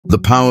The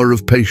power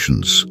of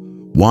patience.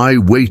 Why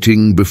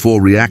waiting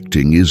before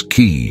reacting is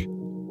key.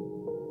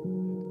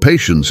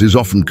 Patience is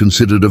often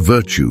considered a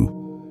virtue,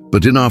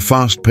 but in our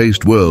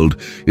fast-paced world,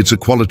 it's a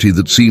quality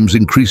that seems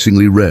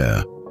increasingly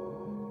rare.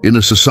 In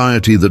a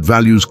society that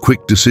values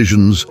quick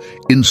decisions,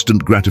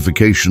 instant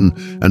gratification,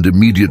 and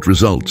immediate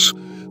results,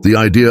 the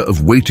idea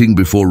of waiting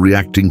before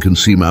reacting can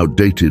seem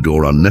outdated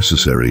or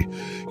unnecessary.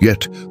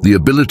 Yet, the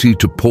ability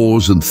to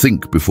pause and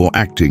think before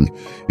acting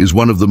is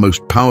one of the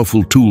most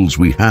powerful tools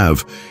we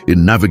have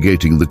in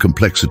navigating the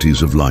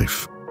complexities of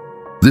life.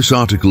 This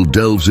article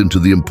delves into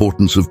the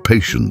importance of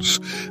patience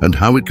and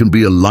how it can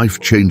be a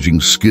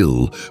life-changing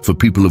skill for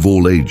people of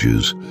all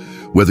ages.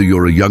 Whether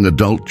you're a young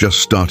adult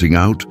just starting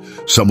out,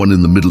 someone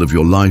in the middle of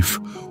your life,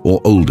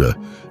 or older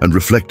and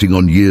reflecting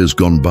on years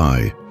gone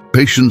by,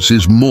 patience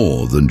is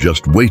more than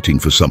just waiting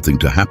for something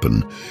to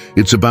happen.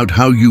 It's about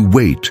how you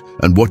wait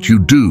and what you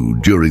do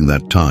during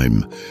that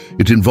time.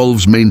 It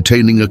involves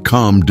maintaining a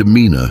calm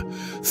demeanor,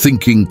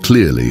 thinking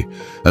clearly,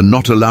 and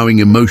not allowing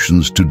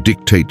emotions to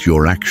dictate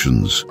your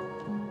actions.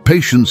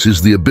 Patience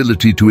is the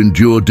ability to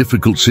endure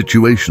difficult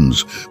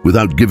situations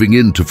without giving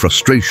in to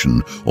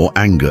frustration or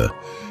anger.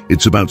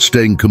 It's about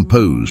staying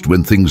composed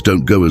when things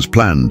don't go as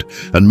planned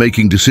and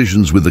making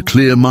decisions with a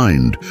clear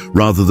mind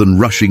rather than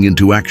rushing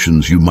into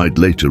actions you might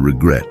later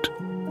regret.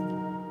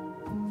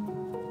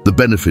 The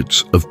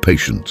benefits of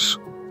patience.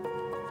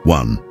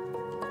 1.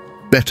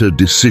 Better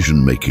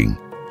decision-making.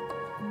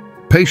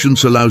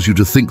 Patience allows you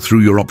to think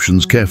through your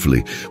options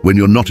carefully. When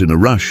you're not in a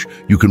rush,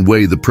 you can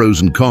weigh the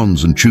pros and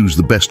cons and choose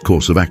the best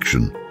course of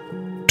action.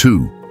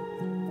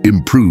 2.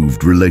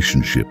 Improved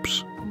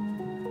relationships.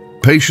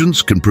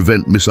 Patience can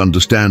prevent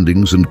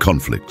misunderstandings and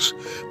conflicts.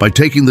 By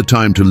taking the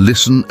time to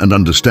listen and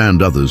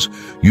understand others,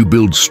 you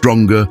build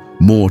stronger,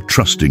 more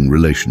trusting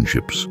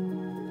relationships.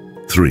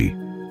 3.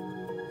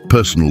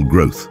 Personal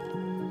growth.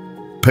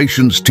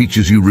 Patience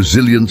teaches you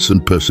resilience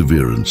and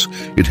perseverance.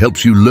 It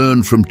helps you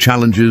learn from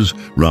challenges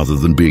rather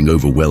than being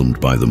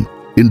overwhelmed by them.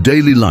 In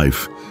daily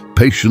life,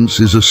 patience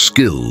is a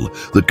skill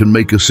that can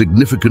make a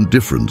significant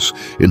difference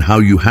in how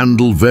you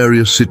handle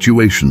various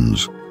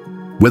situations.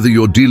 Whether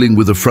you're dealing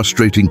with a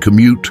frustrating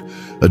commute,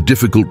 a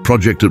difficult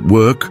project at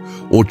work,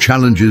 or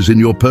challenges in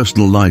your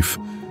personal life,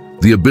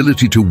 the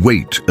ability to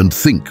wait and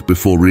think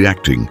before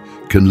reacting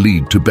can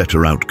lead to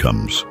better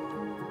outcomes.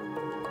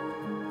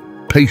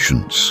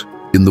 Patience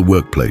in the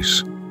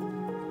workplace.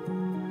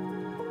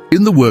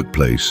 In the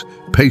workplace,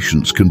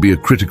 patience can be a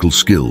critical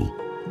skill.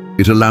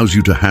 It allows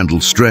you to handle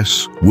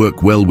stress,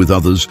 work well with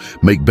others,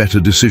 make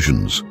better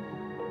decisions.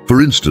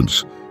 For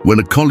instance, when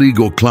a colleague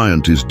or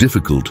client is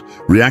difficult,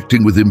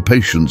 reacting with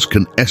impatience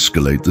can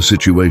escalate the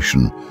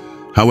situation.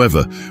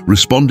 However,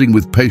 responding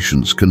with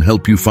patience can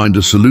help you find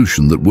a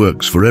solution that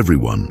works for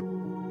everyone.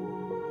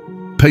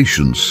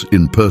 Patience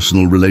in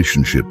personal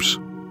relationships.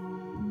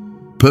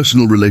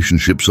 Personal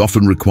relationships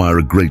often require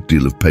a great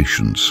deal of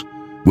patience.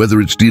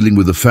 Whether it's dealing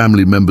with a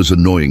family member's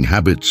annoying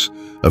habits,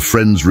 a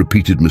friend's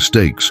repeated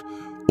mistakes,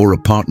 or a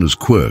partner's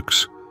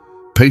quirks,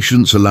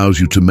 patience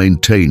allows you to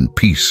maintain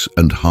peace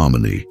and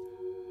harmony.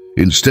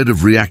 Instead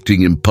of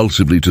reacting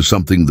impulsively to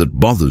something that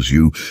bothers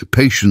you,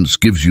 patience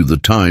gives you the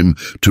time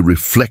to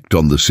reflect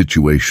on the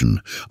situation,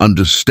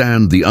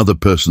 understand the other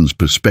person's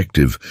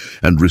perspective,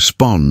 and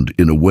respond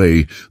in a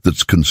way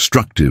that's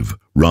constructive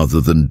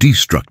rather than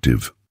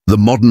destructive. The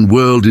modern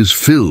world is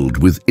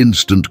filled with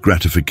instant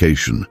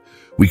gratification.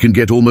 We can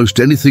get almost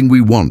anything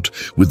we want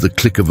with the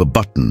click of a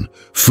button: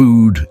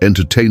 food,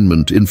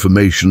 entertainment,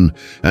 information,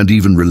 and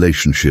even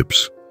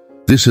relationships.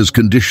 This has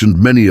conditioned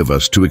many of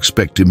us to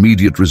expect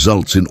immediate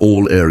results in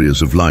all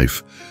areas of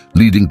life,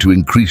 leading to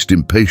increased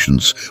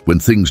impatience when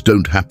things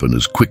don't happen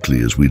as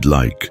quickly as we'd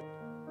like.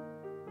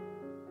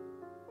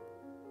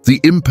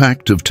 The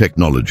impact of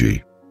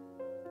technology.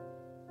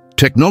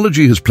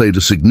 Technology has played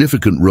a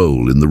significant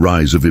role in the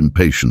rise of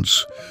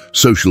impatience.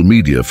 Social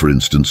media, for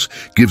instance,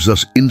 gives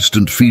us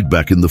instant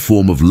feedback in the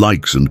form of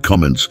likes and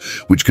comments,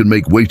 which can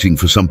make waiting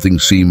for something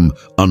seem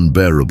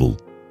unbearable.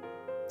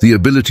 The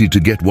ability to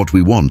get what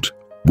we want,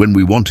 when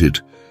we want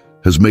it,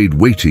 has made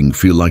waiting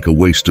feel like a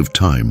waste of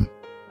time.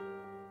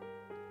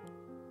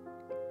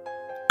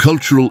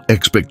 Cultural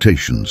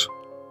expectations.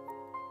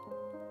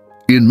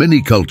 In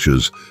many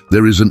cultures,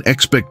 there is an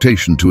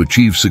expectation to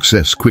achieve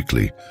success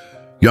quickly.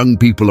 Young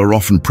people are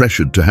often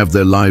pressured to have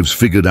their lives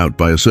figured out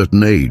by a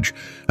certain age,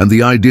 and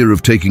the idea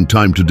of taking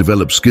time to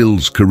develop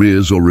skills,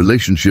 careers, or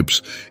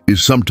relationships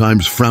is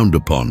sometimes frowned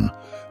upon.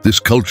 This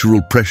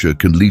cultural pressure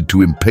can lead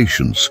to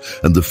impatience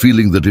and the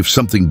feeling that if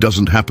something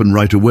doesn't happen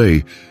right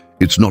away,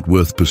 it's not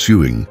worth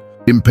pursuing.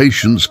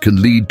 Impatience can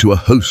lead to a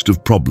host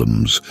of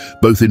problems,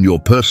 both in your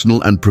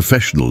personal and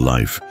professional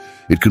life.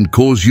 It can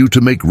cause you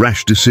to make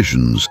rash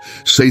decisions,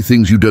 say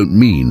things you don't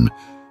mean,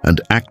 and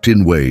act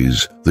in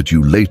ways that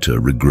you later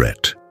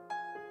regret.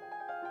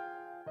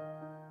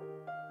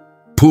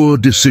 Poor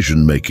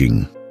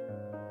decision-making.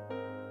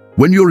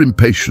 When you're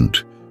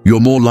impatient, you're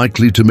more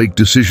likely to make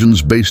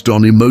decisions based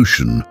on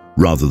emotion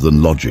rather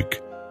than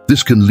logic.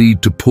 This can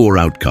lead to poor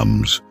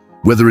outcomes,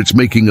 whether it's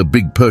making a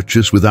big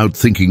purchase without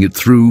thinking it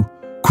through,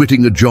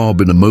 quitting a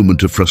job in a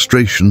moment of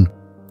frustration,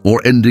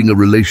 or ending a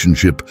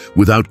relationship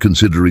without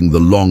considering the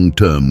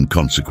long-term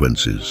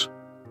consequences.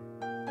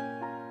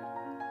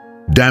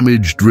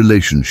 Damaged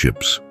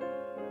relationships.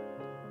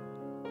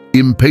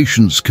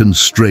 Impatience can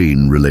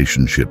strain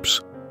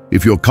relationships.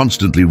 If you're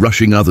constantly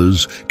rushing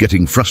others,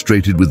 getting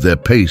frustrated with their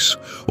pace,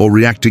 or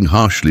reacting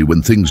harshly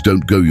when things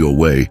don't go your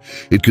way,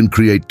 it can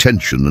create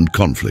tension and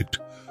conflict.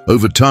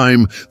 Over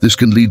time, this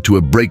can lead to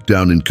a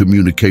breakdown in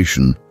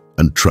communication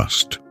and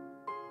trust.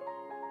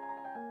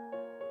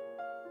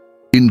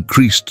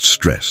 Increased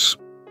stress.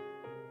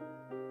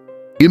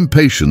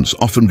 Impatience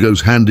often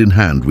goes hand in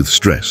hand with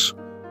stress.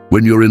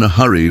 When you're in a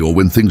hurry or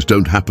when things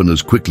don't happen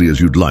as quickly as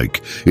you'd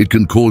like, it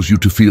can cause you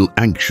to feel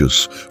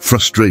anxious,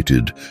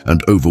 frustrated, and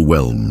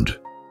overwhelmed.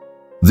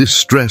 This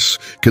stress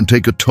can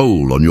take a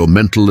toll on your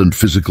mental and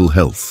physical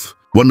health.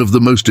 One of the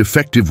most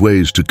effective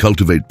ways to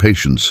cultivate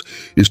patience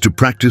is to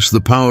practice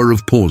the power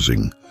of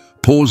pausing.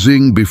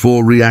 Pausing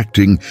before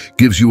reacting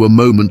gives you a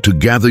moment to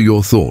gather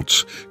your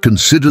thoughts,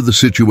 consider the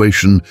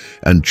situation,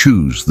 and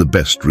choose the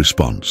best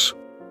response.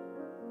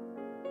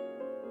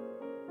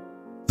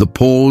 The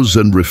pause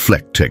and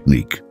reflect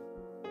technique.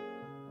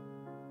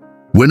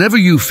 Whenever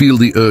you feel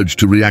the urge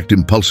to react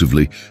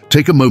impulsively,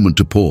 take a moment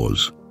to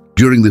pause.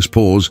 During this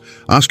pause,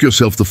 ask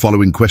yourself the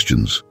following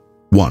questions.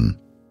 1.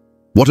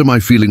 What am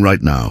I feeling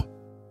right now?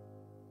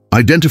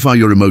 Identify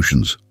your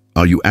emotions.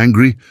 Are you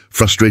angry,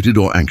 frustrated,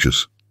 or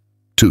anxious?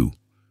 2.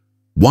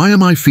 Why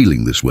am I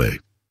feeling this way?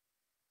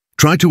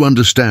 Try to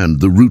understand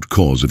the root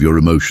cause of your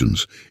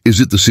emotions.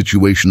 Is it the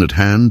situation at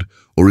hand,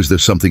 or is there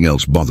something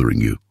else bothering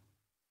you?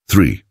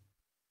 3.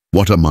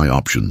 What are my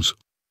options?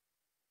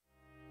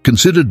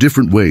 Consider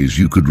different ways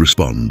you could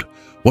respond.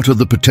 What are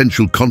the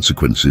potential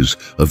consequences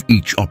of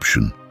each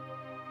option?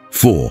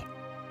 4.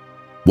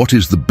 What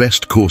is the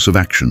best course of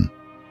action?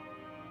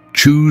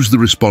 Choose the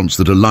response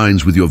that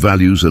aligns with your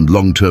values and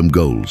long-term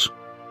goals.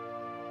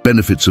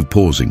 Benefits of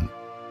pausing.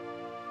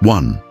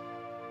 1.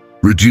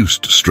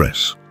 Reduced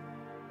stress.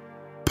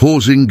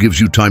 Pausing gives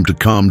you time to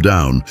calm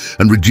down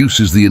and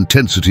reduces the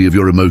intensity of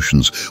your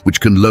emotions,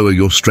 which can lower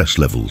your stress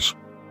levels.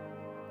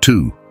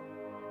 2.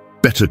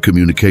 Better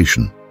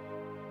communication.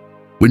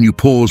 When you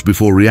pause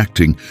before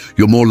reacting,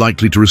 you're more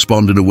likely to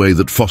respond in a way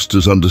that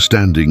fosters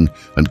understanding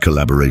and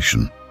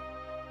collaboration.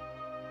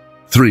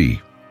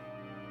 3.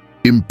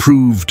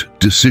 Improved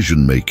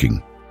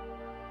decision-making.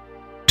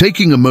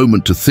 Taking a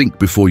moment to think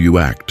before you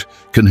act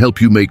can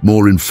help you make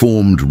more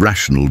informed,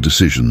 rational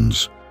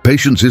decisions.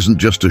 Patience isn't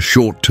just a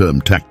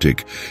short-term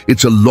tactic,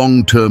 it's a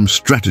long-term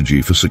strategy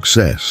for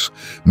success.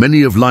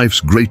 Many of life's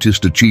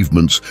greatest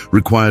achievements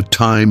require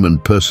time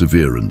and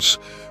perseverance.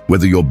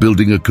 Whether you're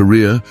building a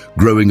career,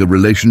 growing a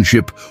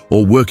relationship,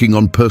 or working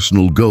on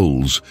personal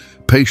goals,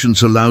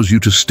 patience allows you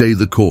to stay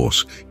the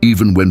course,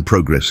 even when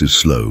progress is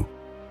slow.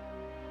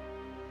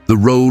 The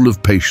role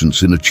of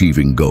patience in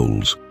achieving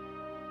goals.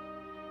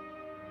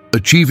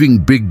 Achieving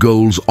big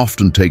goals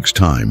often takes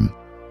time.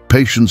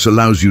 Patience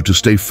allows you to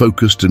stay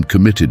focused and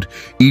committed,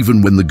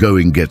 even when the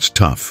going gets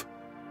tough.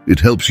 It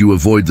helps you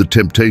avoid the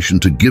temptation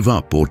to give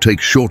up or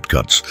take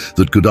shortcuts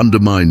that could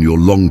undermine your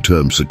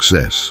long-term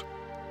success.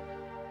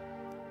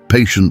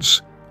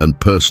 Patience and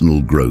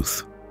personal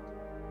growth.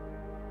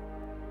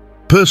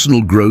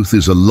 Personal growth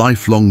is a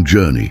lifelong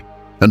journey,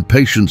 and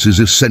patience is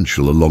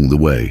essential along the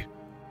way.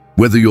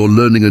 Whether you're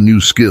learning a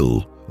new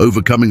skill,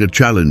 overcoming a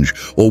challenge,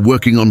 or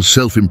working on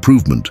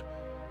self-improvement,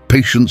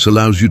 patience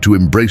allows you to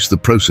embrace the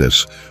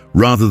process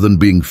rather than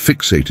being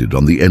fixated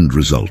on the end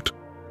result.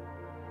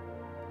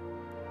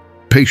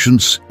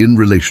 Patience in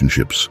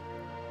relationships.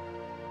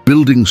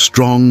 Building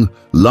strong,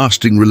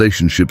 lasting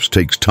relationships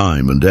takes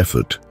time and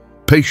effort.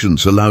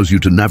 Patience allows you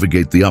to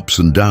navigate the ups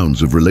and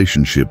downs of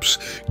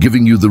relationships,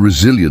 giving you the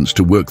resilience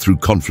to work through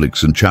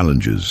conflicts and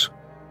challenges.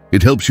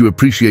 It helps you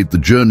appreciate the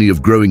journey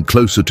of growing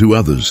closer to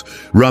others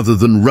rather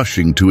than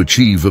rushing to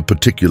achieve a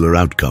particular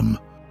outcome.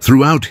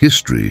 Throughout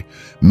history,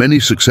 many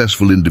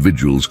successful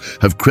individuals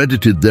have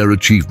credited their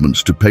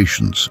achievements to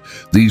patience.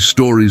 These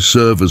stories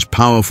serve as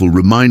powerful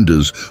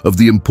reminders of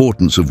the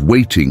importance of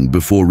waiting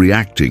before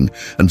reacting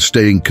and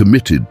staying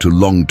committed to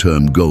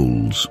long-term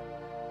goals.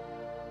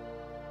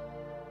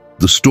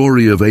 The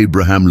story of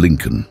Abraham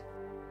Lincoln.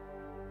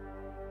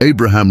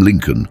 Abraham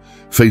Lincoln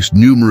faced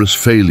numerous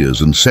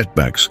failures and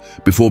setbacks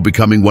before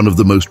becoming one of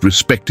the most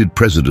respected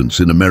presidents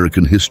in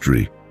American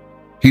history.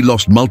 He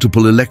lost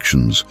multiple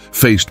elections,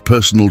 faced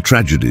personal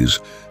tragedies,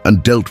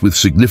 and dealt with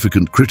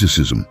significant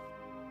criticism.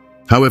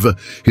 However,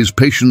 his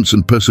patience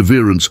and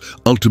perseverance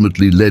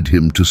ultimately led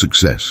him to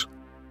success.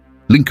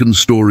 Lincoln's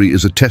story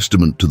is a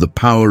testament to the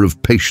power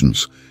of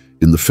patience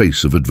in the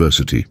face of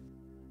adversity.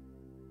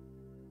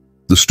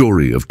 The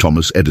story of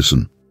Thomas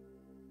Edison.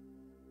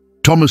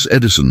 Thomas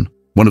Edison,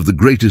 one of the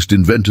greatest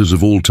inventors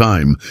of all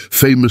time,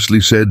 famously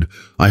said,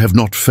 "I have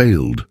not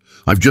failed.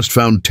 I've just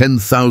found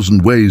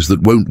 10,000 ways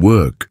that won't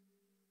work."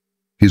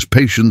 His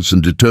patience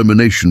and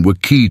determination were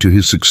key to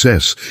his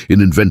success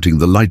in inventing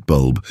the light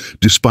bulb,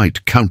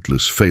 despite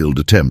countless failed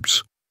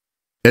attempts.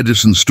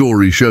 Edison's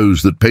story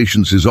shows that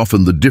patience is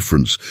often the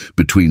difference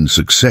between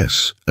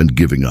success and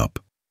giving up.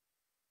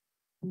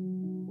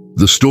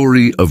 The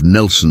story of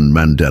Nelson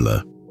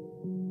Mandela.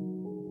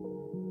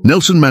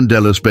 Nelson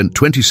Mandela spent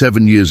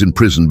 27 years in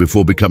prison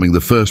before becoming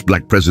the first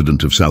black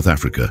president of South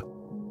Africa.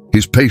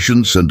 His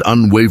patience and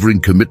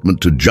unwavering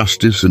commitment to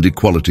justice and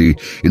equality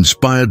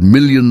inspired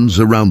millions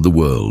around the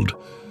world.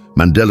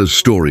 Mandela's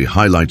story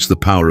highlights the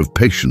power of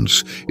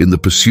patience in the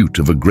pursuit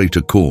of a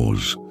greater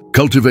cause.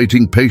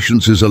 Cultivating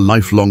patience is a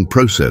lifelong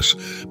process,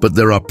 but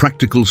there are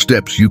practical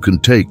steps you can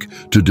take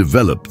to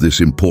develop this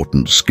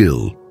important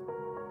skill.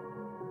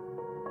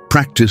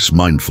 Practice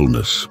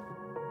mindfulness.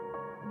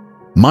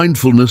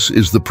 Mindfulness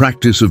is the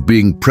practice of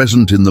being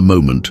present in the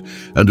moment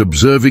and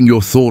observing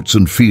your thoughts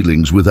and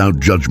feelings without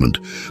judgment.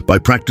 By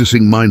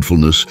practicing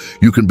mindfulness,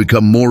 you can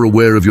become more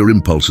aware of your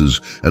impulses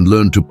and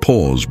learn to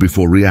pause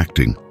before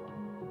reacting.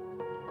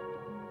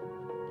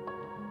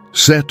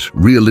 Set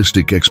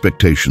realistic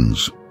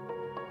expectations.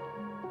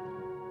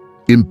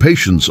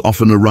 Impatience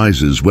often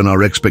arises when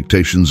our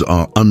expectations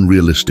are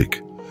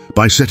unrealistic.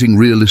 By setting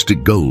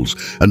realistic goals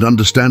and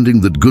understanding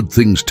that good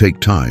things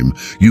take time,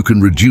 you can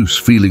reduce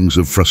feelings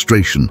of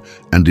frustration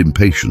and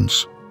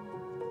impatience.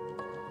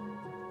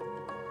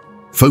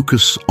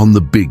 Focus on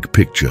the big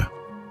picture.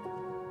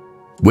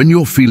 When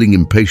you're feeling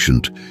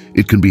impatient,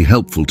 it can be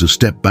helpful to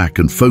step back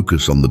and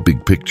focus on the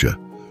big picture.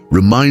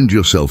 Remind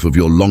yourself of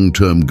your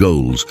long-term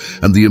goals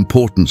and the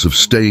importance of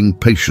staying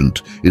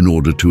patient in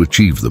order to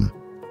achieve them.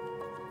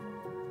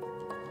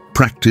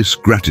 Practice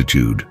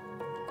gratitude.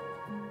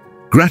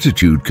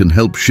 Gratitude can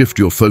help shift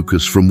your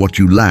focus from what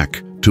you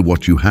lack to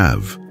what you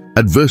have.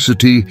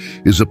 Adversity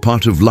is a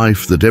part of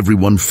life that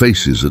everyone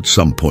faces at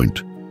some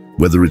point.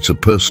 Whether it's a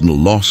personal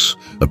loss,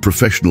 a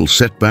professional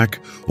setback,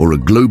 or a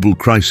global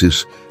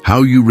crisis,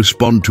 how you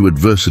respond to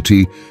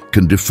adversity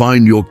can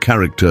define your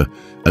character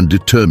and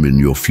determine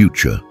your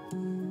future.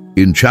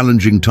 In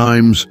challenging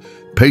times,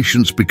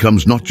 patience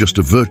becomes not just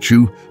a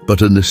virtue,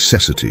 but a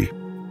necessity.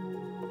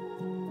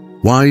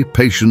 Why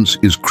patience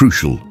is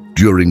crucial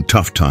during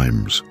tough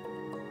times.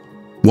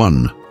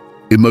 1.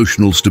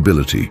 Emotional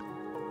stability.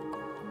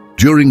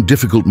 During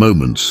difficult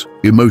moments,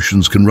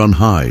 emotions can run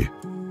high.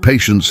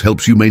 Patience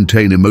helps you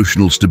maintain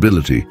emotional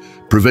stability,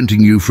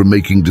 preventing you from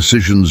making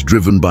decisions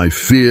driven by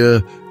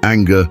fear,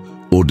 anger,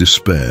 or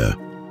despair.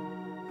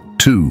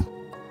 2.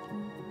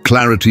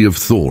 Clarity of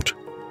thought.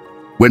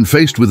 When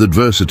faced with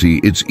adversity,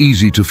 it's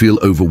easy to feel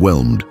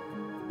overwhelmed.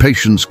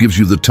 Patience gives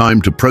you the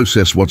time to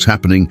process what's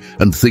happening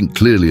and think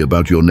clearly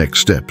about your next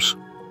steps.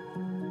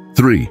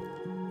 3.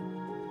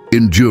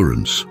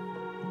 Endurance.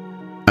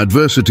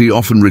 Adversity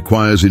often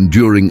requires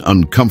enduring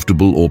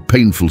uncomfortable or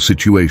painful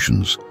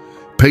situations.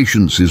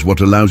 Patience is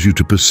what allows you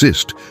to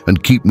persist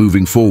and keep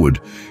moving forward,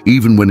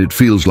 even when it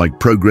feels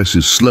like progress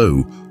is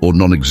slow or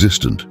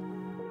non-existent.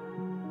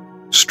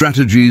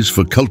 Strategies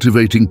for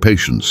cultivating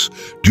patience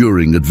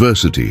during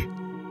adversity.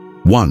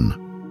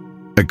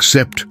 1.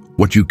 Accept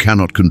what you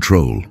cannot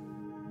control.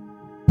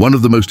 One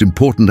of the most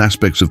important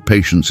aspects of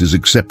patience is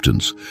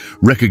acceptance.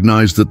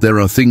 Recognize that there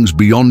are things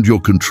beyond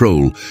your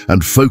control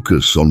and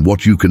focus on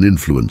what you can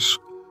influence.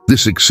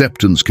 This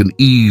acceptance can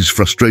ease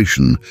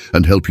frustration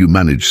and help you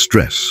manage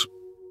stress.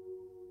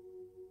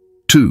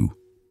 2.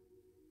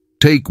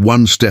 Take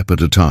one step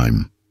at a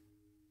time.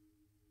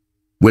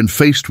 When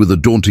faced with a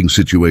daunting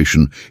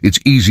situation, it's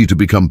easy to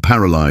become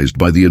paralyzed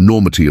by the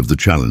enormity of the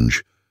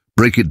challenge.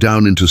 Break it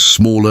down into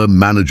smaller,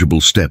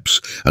 manageable steps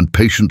and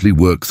patiently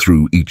work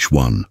through each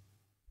one.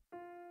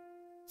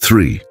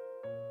 3.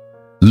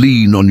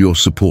 Lean on your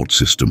support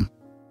system.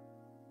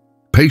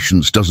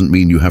 Patience doesn't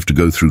mean you have to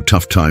go through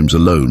tough times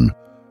alone.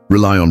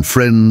 Rely on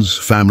friends,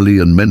 family,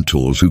 and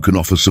mentors who can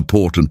offer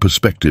support and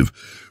perspective,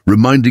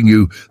 reminding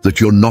you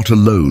that you're not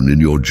alone in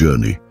your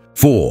journey.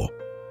 4.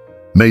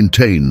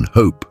 Maintain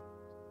hope.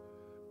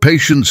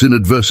 Patience in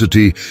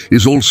adversity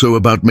is also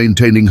about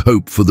maintaining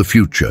hope for the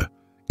future.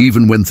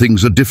 Even when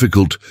things are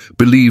difficult,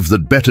 believe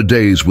that better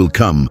days will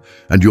come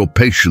and your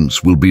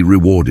patience will be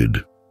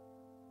rewarded.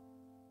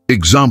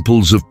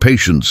 Examples of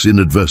patience in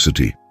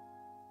adversity.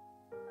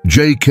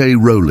 J.K.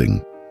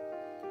 Rowling.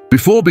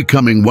 Before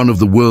becoming one of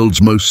the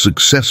world's most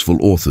successful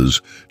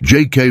authors,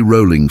 J.K.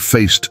 Rowling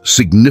faced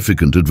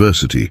significant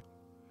adversity.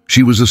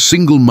 She was a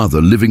single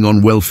mother living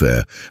on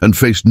welfare and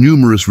faced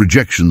numerous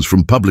rejections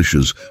from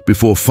publishers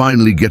before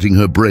finally getting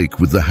her break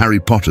with the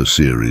Harry Potter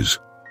series.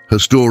 Her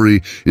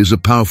story is a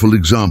powerful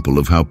example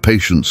of how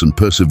patience and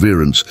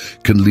perseverance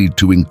can lead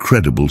to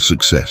incredible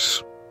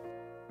success.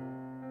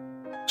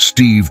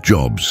 Steve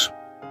Jobs.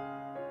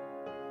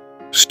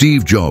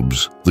 Steve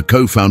Jobs, the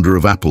co-founder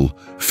of Apple,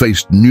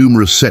 faced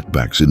numerous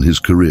setbacks in his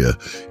career,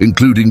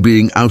 including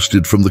being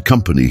ousted from the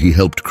company he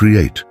helped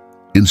create.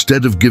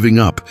 Instead of giving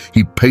up,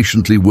 he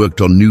patiently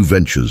worked on new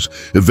ventures,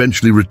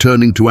 eventually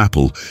returning to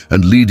Apple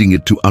and leading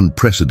it to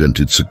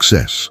unprecedented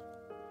success.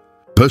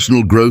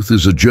 Personal growth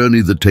is a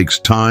journey that takes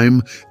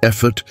time,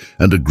 effort,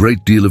 and a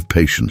great deal of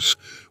patience.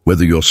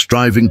 Whether you're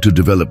striving to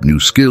develop new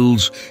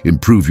skills,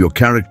 improve your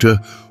character,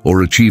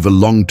 or achieve a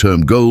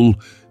long-term goal,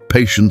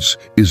 patience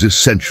is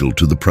essential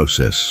to the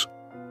process.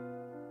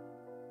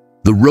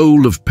 The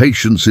role of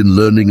patience in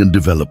learning and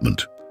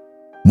development.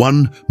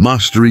 1.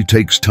 Mastery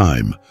takes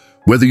time.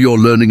 Whether you're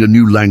learning a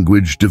new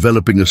language,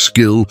 developing a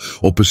skill,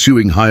 or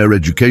pursuing higher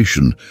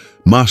education,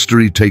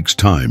 mastery takes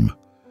time.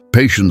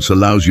 Patience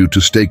allows you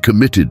to stay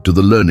committed to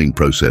the learning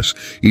process,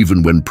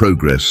 even when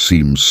progress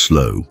seems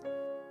slow.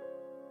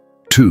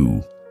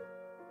 2.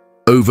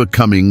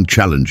 Overcoming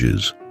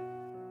challenges.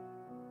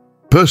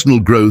 Personal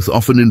growth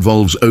often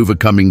involves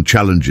overcoming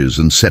challenges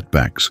and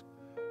setbacks.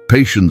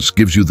 Patience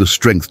gives you the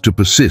strength to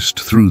persist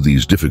through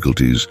these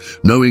difficulties,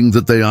 knowing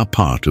that they are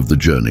part of the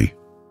journey.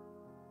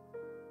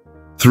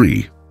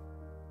 3.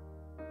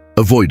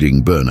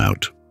 Avoiding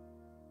burnout.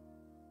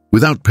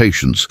 Without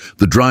patience,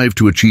 the drive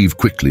to achieve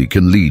quickly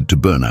can lead to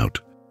burnout.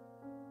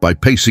 By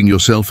pacing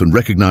yourself and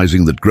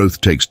recognizing that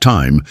growth takes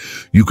time,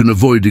 you can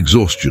avoid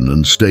exhaustion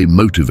and stay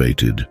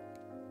motivated.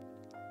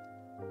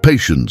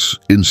 Patience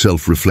in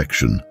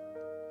self-reflection.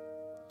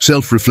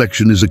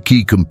 Self-reflection is a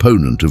key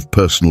component of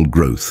personal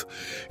growth.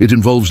 It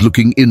involves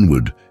looking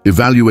inward,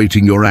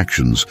 evaluating your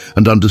actions,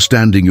 and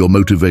understanding your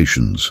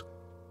motivations.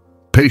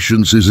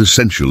 Patience is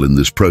essential in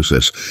this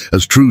process,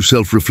 as true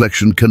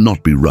self-reflection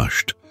cannot be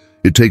rushed.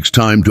 It takes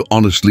time to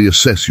honestly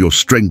assess your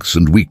strengths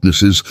and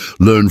weaknesses,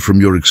 learn from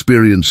your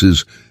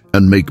experiences,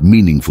 and make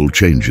meaningful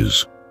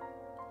changes.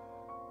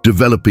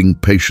 Developing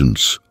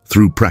patience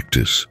through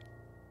practice.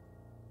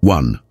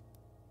 1.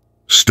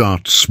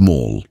 Start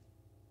small.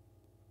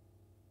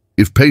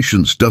 If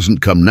patience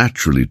doesn't come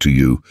naturally to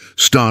you,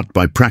 start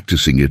by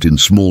practicing it in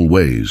small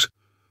ways.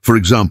 For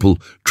example,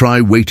 try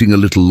waiting a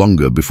little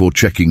longer before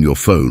checking your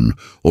phone,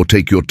 or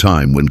take your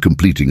time when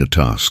completing a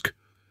task.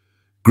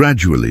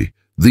 Gradually,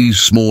 these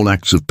small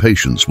acts of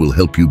patience will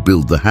help you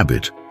build the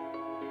habit.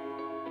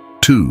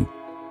 2.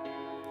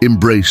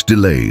 Embrace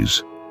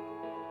delays.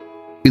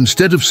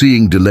 Instead of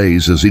seeing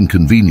delays as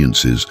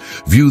inconveniences,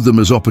 view them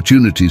as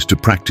opportunities to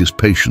practice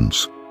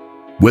patience.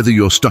 Whether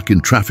you're stuck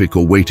in traffic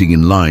or waiting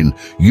in line,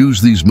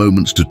 use these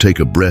moments to take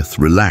a breath,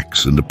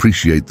 relax, and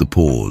appreciate the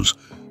pause.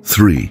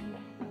 3.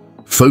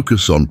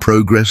 Focus on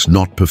progress,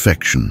 not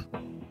perfection.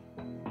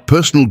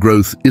 Personal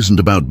growth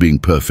isn't about being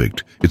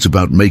perfect, it's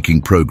about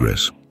making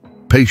progress.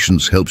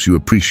 Patience helps you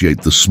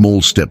appreciate the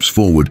small steps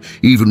forward,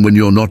 even when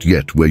you're not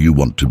yet where you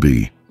want to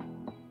be.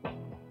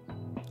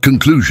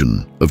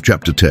 Conclusion of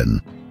Chapter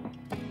 10.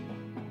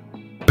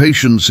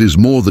 Patience is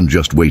more than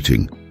just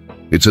waiting.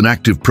 It's an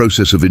active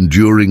process of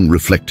enduring,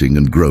 reflecting,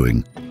 and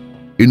growing.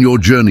 In your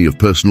journey of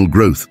personal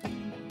growth,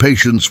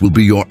 patience will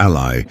be your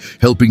ally,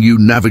 helping you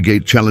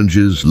navigate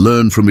challenges,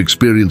 learn from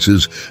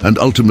experiences, and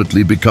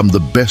ultimately become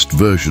the best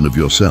version of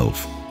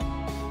yourself.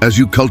 As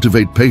you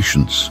cultivate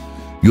patience,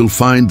 you'll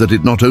find that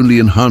it not only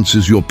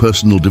enhances your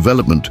personal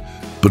development,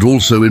 but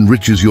also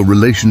enriches your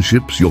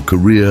relationships, your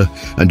career,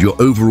 and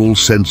your overall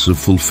sense of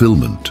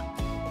fulfillment.